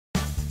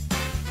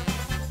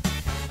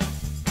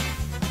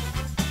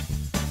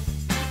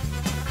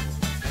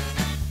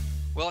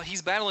Well,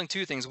 he's battling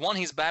two things. One,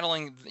 he's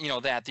battling,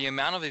 that the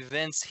amount of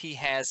events he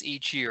has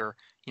each year.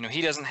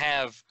 He doesn't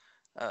have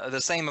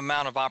the same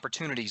amount of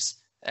opportunities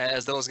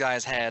as those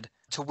guys had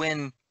to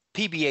win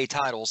PBA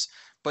titles.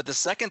 But the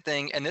second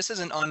thing, and this is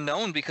an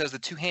unknown because the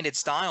two-handed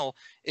style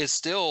is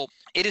still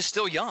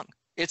young.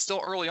 It's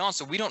still early on,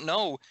 so we don't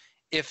know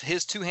if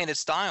his two-handed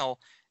style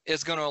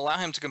is going to allow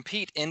him to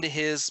compete into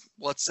his,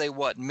 let's say,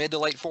 mid to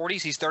late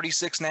 40s. He's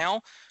 36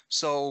 now,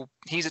 so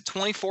he's at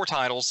 24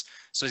 titles.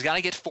 So he's got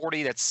to get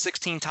 40. That's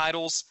 16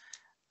 titles.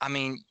 I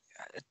mean,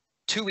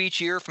 2 each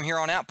year from here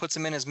on out puts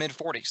him in his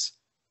mid-40s.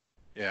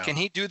 Yeah. Can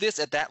he do this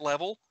at that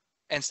level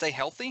and stay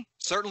healthy?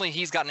 Certainly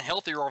he's gotten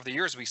healthier over the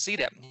years. We see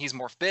that. He's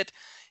more fit.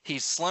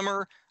 He's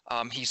slimmer.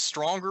 He's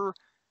stronger.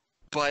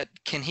 But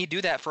can he do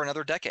that for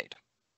another decade?